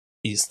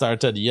he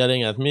started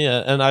yelling at me,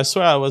 and I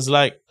swear I was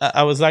like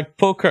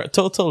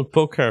total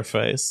poker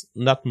face,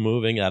 not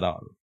moving at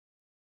all.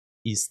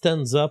 He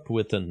stands up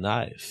with a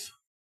knife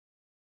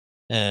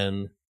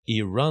and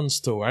he runs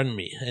toward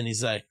me, and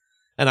he's like,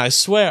 and I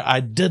swear I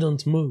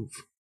didn't move.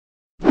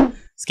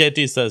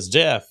 Skaty says,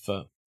 Jeff,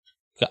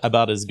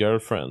 about his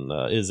girlfriend,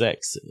 his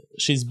ex.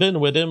 She's been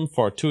with him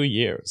for 2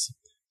 years.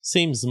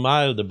 Seems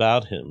mild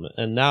about him,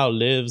 and now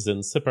lives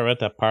in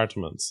separate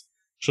apartments.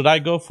 Should I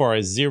go for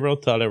a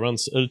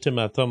zero-tolerance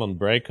ultimatum on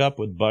breakup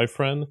with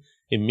boyfriend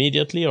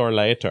immediately or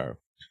later?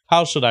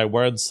 How should I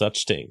word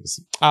such things?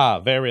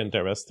 Ah, very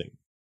interesting.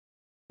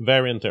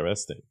 Very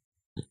interesting.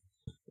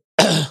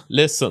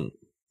 Listen.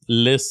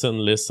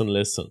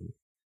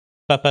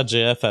 Papa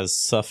JF has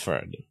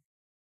suffered.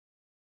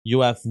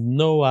 You have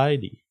no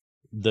idea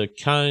the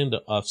kind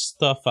of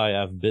stuff I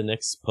have been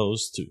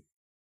exposed to.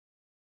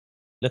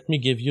 Let me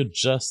give you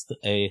just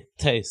a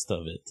taste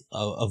of it,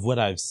 of what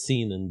I've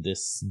seen in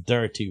this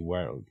dirty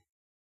world.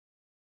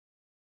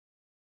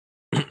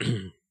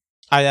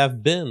 I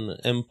have been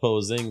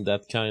imposing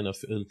that kind of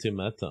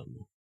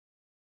ultimatum.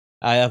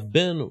 I have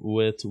been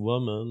with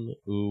women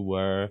who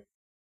were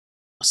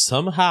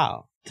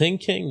somehow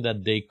thinking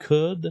that they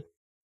could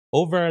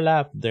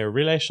overlap their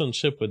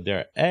relationship with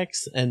their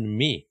ex and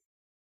me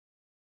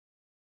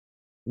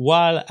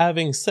while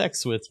having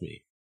sex with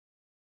me.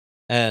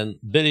 And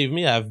believe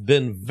me, I've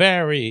been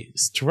very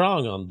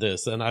strong on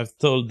this, and I've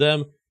told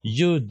them,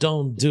 you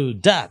don't do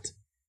that.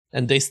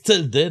 And they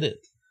still did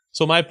it.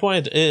 So my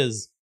point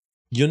is,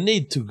 you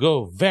need to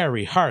go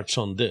very harsh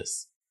on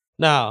this.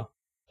 Now,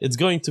 it's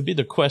going to be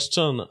the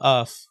question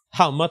of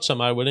how much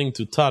am I willing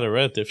to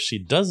tolerate if she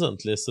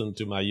doesn't listen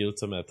to my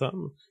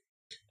ultimatum.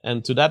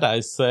 And to that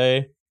I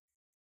say,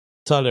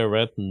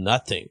 tolerate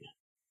nothing.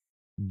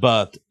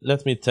 But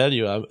let me tell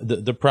you,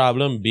 the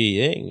problem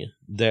being,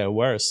 there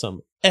were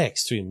some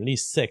extremely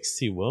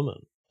sexy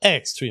women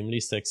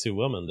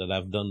that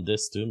have done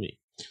this to me.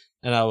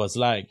 And I was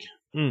like,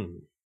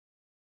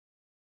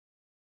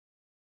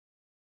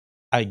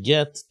 I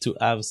get to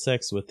have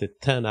sex with a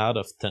 10 out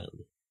of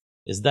 10.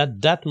 Is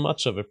that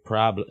much of a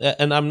problem?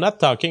 And I'm not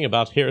talking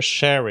about her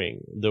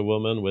sharing the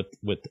woman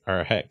with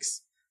her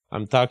ex.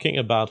 I'm talking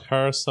about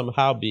her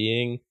somehow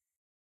being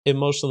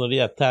emotionally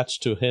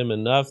attached to him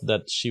enough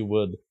that she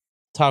would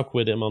talk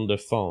with him on the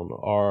phone,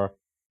 or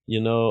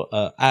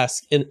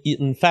ask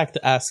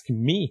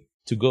me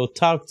to go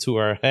talk to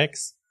her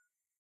ex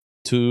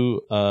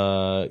to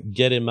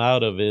get him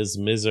out of his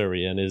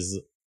misery and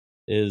his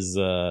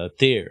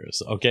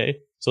tears. Okay,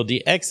 so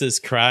the ex is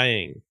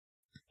crying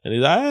and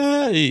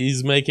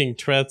he's making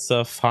threats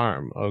of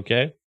harm.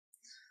 Okay,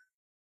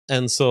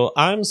 and so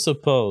I'm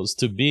supposed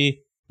to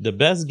be the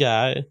best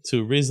guy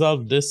to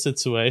resolve this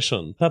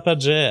situation. Papa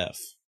JF,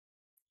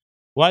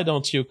 why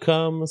don't you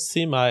come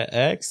see my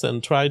ex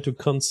and try to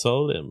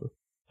console him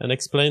and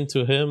explain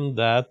to him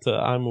that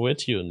I'm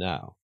with you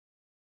now?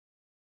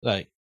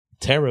 Like,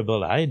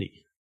 terrible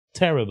idea.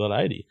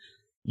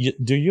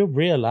 Do you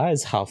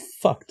realize how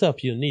fucked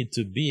up you need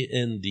to be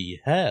in the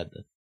head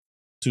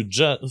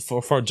to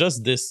for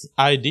just this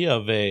idea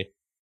of a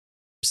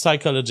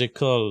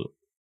psychological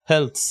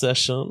health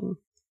session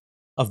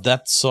of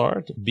that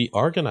sort be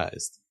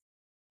organized?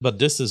 But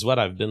this is what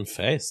I've been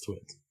faced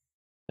with.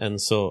 And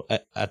so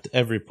at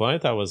every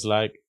point I was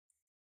like,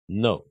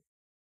 no,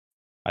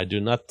 I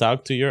do not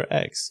talk to your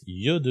ex.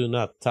 You do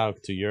not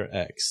talk to your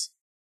ex.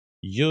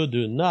 You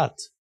do not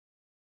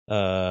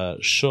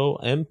show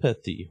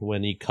empathy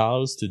when he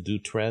calls to do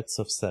threats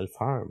of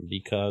self-harm,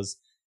 because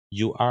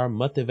you are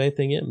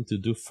motivating him to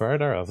do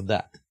further of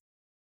that.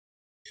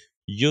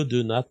 You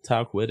do not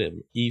talk with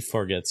him. He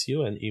forgets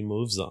you and he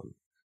moves on.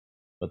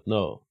 But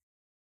no.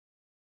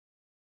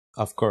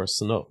 Of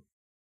course, no.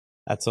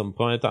 At some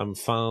point, I'm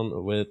found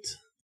with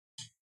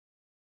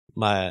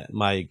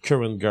my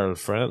current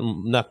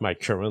girlfriend, not my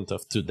current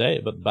of today,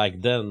 but back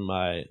then,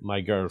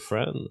 my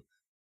girlfriend,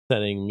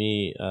 telling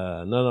me,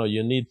 no,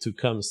 you need to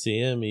come see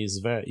him.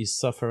 He's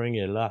suffering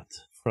a lot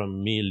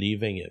from me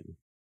leaving him.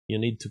 You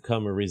need to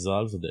come and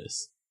resolve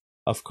this.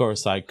 Of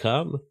course, I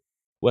come.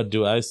 What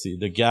do I see?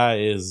 The guy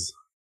is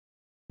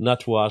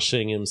not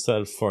washing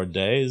himself for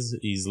days.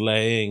 He's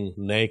laying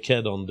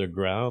naked on the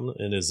ground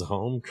in his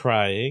home,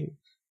 crying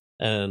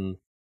and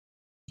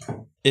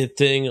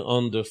eating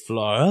on the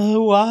floor.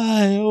 Oh,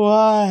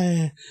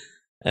 why?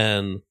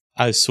 And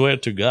I swear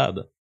to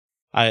God,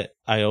 I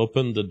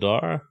opened the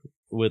door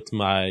with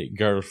my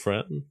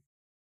girlfriend,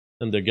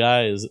 and the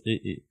guy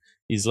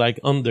he's like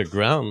on the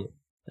ground,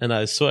 and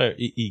I swear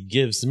he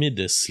gives me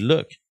this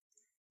look.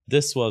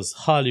 This was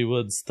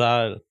Hollywood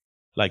style,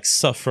 like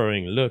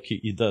suffering look.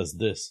 He does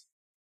this.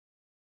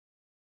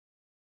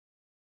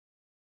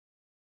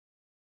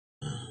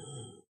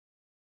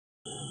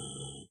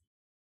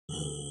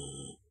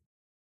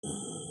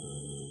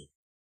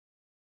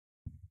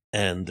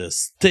 And the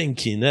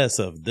stinkiness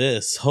of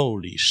this,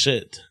 holy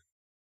shit.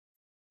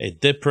 A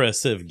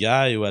depressive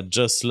guy who had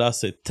just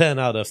lost a 10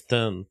 out of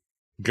 10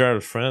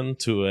 girlfriend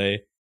to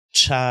a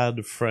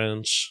Chad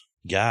French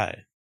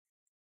guy.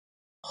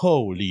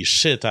 Holy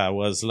shit, I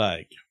was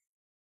like.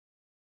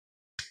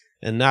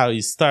 And now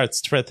he starts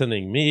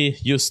threatening me.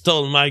 You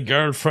stole my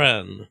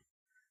girlfriend.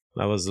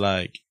 I was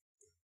like,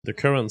 the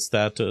current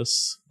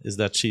status is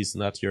that she's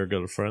not your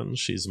girlfriend.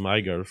 She's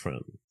my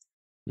girlfriend.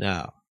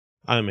 Now,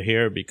 I'm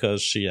here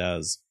because she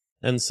has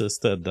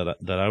insisted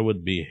that I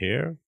would be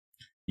here.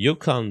 You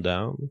calm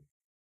down.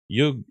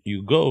 You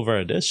go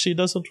over this. She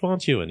doesn't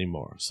want you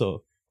anymore.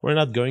 So we're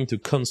not going to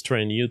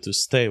constrain you to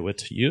stay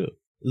with you.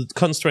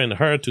 Constrain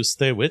her to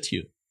stay with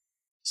you.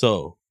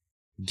 So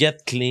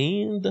get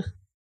cleaned.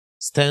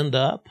 Stand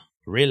up,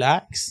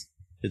 relax.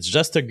 It's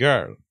just a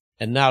girl,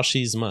 and now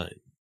she's mine.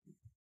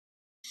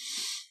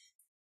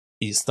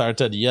 He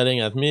started yelling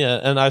at me,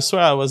 and I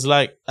swear I was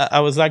like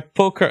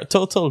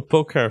total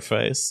poker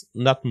face,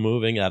 not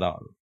moving at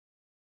all.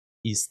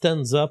 He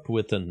stands up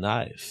with a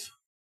knife,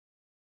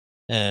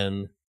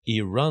 and he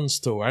runs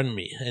toward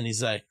me, and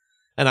he's like,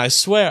 and I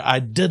swear I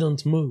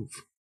didn't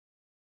move.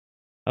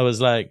 I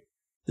was like,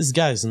 this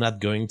guy's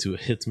not going to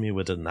hit me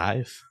with a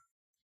knife.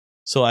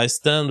 So I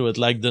stand with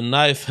like the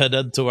knife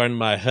headed toward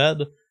my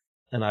head,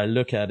 and I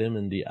look at him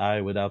in the eye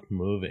without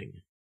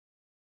moving.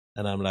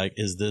 And I'm like,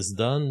 is this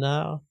done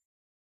now?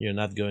 You're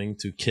not going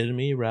to kill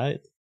me,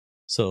 right?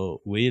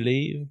 So we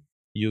leave.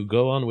 You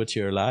go on with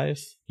your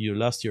life. You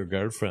lost your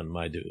girlfriend,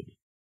 my dude.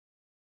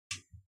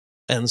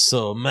 And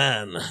so,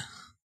 man,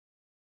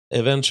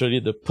 eventually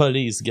the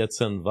police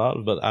gets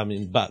involved. But I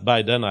mean,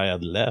 by then I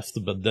had left.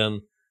 But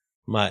then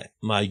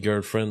my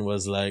girlfriend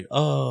was like,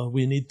 oh,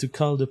 we need to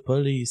call the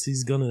police.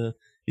 He's gonna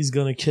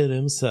kill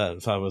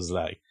himself. I was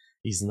like,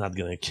 he's not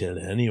gonna kill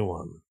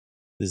anyone.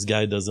 This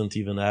guy doesn't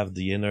even have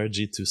the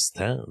energy to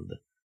stand.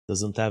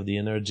 Doesn't have the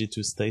energy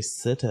to stay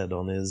seated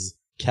on his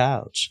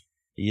couch.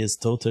 He is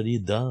totally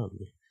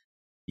done.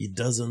 He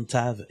doesn't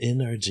have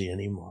energy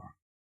anymore.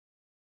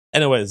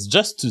 Anyways,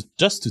 just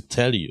to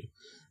tell you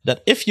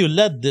that if you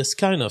let this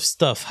kind of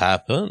stuff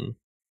happen,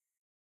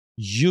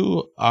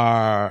 you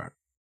are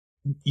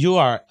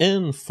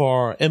in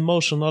for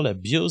emotional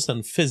abuse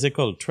and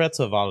physical threats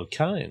of all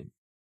kind,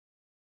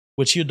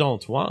 which you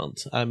don't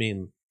want. I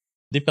mean,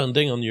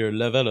 depending on your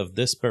level of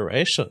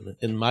desperation,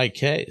 in my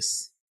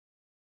case,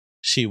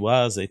 she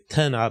was a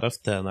 10 out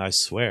of 10, I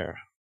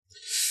swear.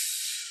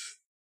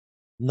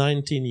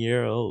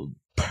 19-year-old,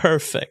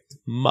 perfect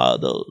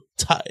model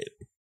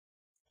type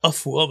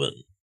of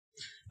woman.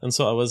 And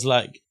so I was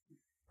like,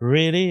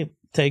 really?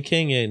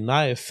 Taking a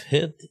knife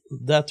hit?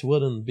 That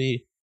wouldn't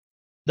be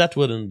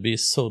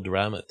so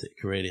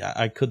dramatic, really.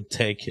 I could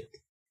take it.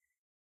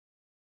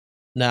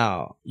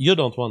 Now, you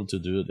don't want to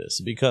do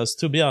this because,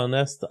 to be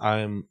honest,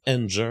 I'm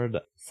injured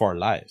for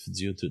life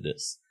due to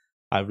this.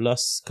 I've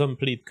lost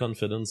complete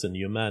confidence in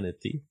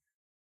humanity.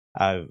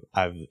 I've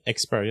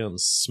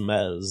experienced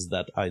smells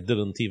that I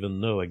didn't even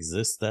know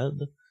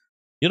existed.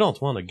 You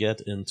don't want to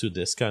get into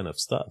this kind of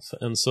stuff.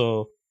 And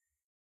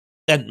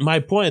my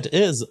point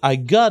is, I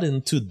got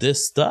into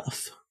this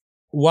stuff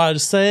while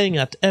saying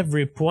at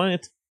every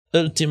point,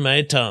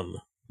 ultimatum,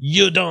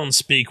 you don't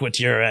speak with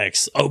your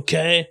ex,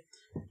 okay?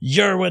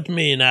 You're with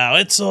me now,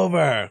 it's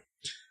over.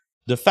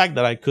 The fact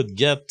that I could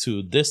get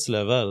to this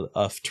level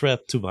of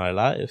threat to my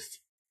life,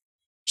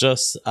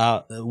 just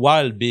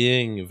while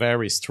being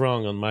very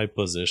strong on my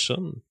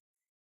position,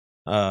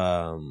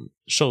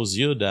 shows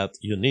you that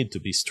you need to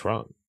be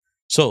strong.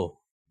 So,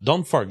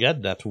 don't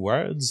forget that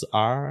words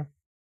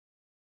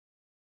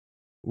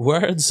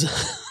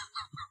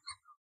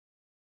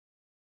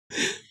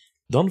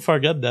don't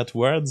forget that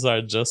words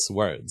are just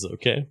words,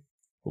 okay?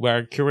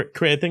 We're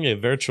creating a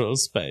virtual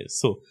space.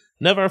 So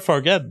never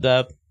forget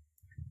that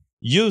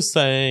you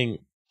saying,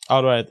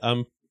 all right,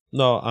 I'm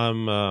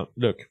a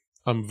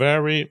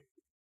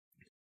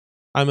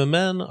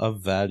man of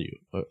value.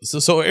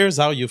 So here's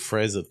how you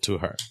phrase it to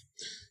her.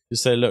 You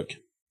say, look,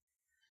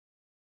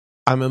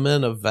 I'm a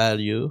man of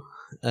value,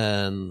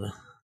 and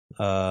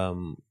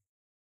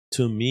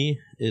to me,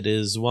 it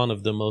is one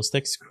of the most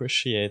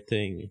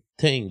excruciating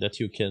thing that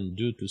you can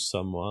do to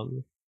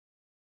someone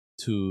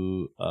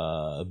to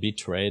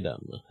betray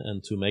them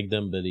and to make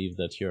them believe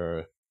that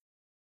you're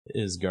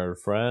his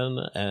girlfriend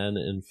and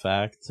in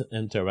fact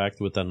interact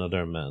with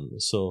another man.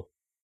 So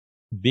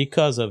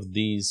because of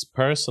these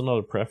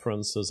personal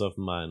preferences of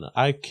mine,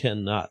 I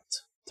cannot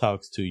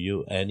talk to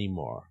you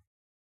anymore.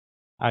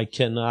 I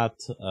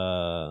cannot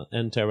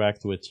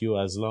interact with you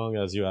as long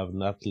as you have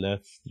not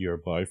left your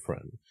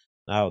boyfriend.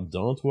 Now,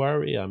 don't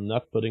worry, I'm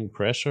not putting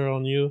pressure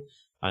on you.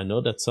 I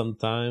know that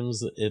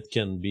sometimes it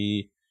can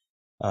be,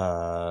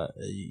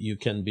 you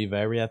can be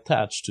very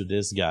attached to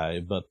this guy,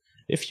 but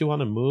if you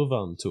want to move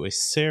on to a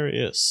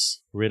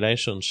serious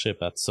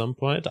relationship at some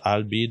point,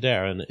 I'll be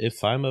there. And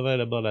if I'm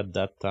available at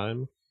that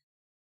time,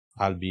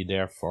 I'll be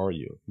there for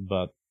you.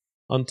 But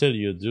until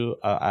you do,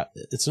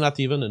 it's not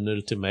even an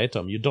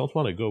ultimatum. You don't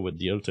want to go with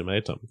the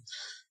ultimatum.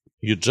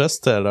 You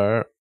just tell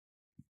her,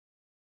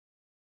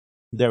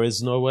 there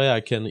is no way I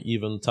can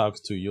even talk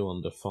to you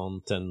on the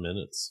phone 10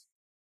 minutes.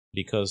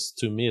 Because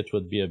to me, it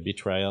would be a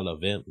betrayal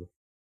of him.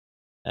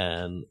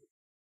 And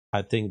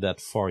I think that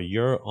for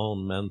your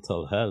own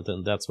mental health,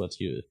 and that's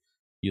what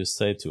you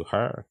say to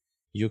her,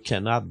 you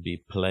cannot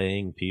be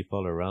playing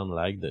people around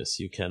like this.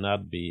 You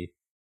cannot be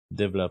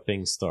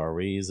developing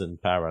stories in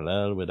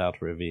parallel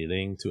without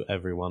revealing to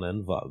everyone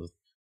involved.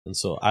 And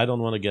so I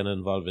don't want to get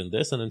involved in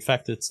this. And in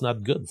fact, it's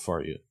not good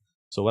for you.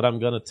 So what I'm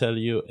going to tell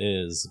you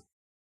is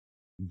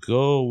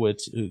go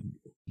with,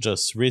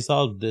 just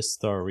resolve this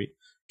story.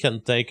 It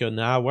can take an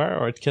hour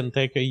or it can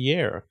take a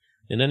year.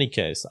 In any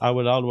case, I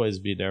will always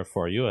be there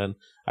for you. And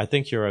I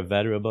think you're a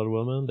valuable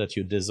woman, that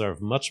you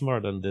deserve much more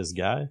than this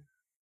guy.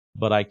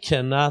 But I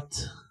cannot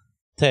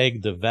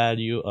take the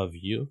value of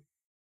you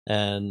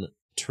and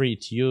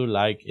treat you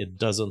like it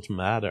doesn't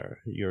matter,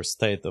 your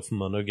state of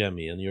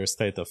monogamy and your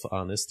state of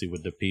honesty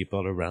with the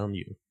people around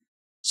you.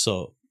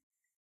 So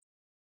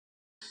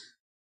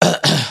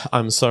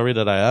I'm sorry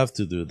that I have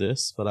to do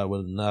this, but I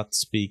will not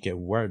speak a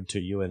word to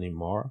you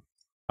anymore.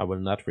 I will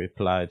not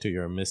reply to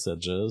your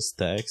messages,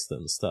 text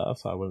and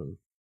stuff. I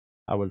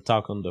will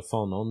talk on the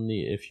phone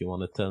only if you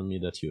want to tell me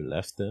that you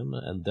left him,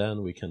 and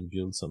then we can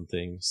build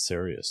something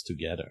serious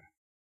together.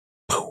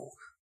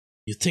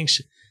 You think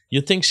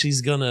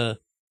she's gonna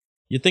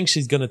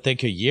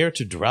take a year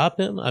to drop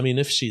him? I mean,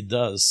 if she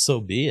does, so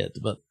be it.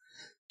 But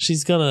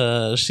she's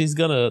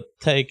gonna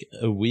take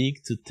a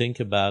week to think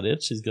about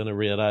it. She's gonna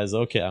realize,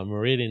 okay, I'm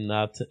really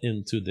not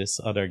into this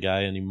other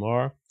guy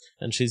anymore,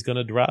 and she's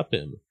gonna drop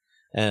him.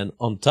 And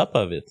on top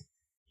of it,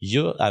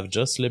 you have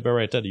just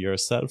liberated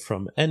yourself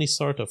from any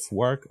sort of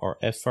work or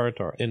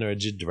effort or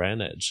energy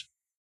drainage,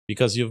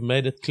 because you've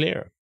made it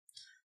clear.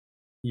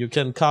 You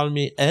can call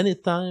me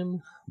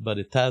anytime, but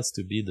it has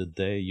to be the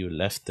day you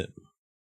left him.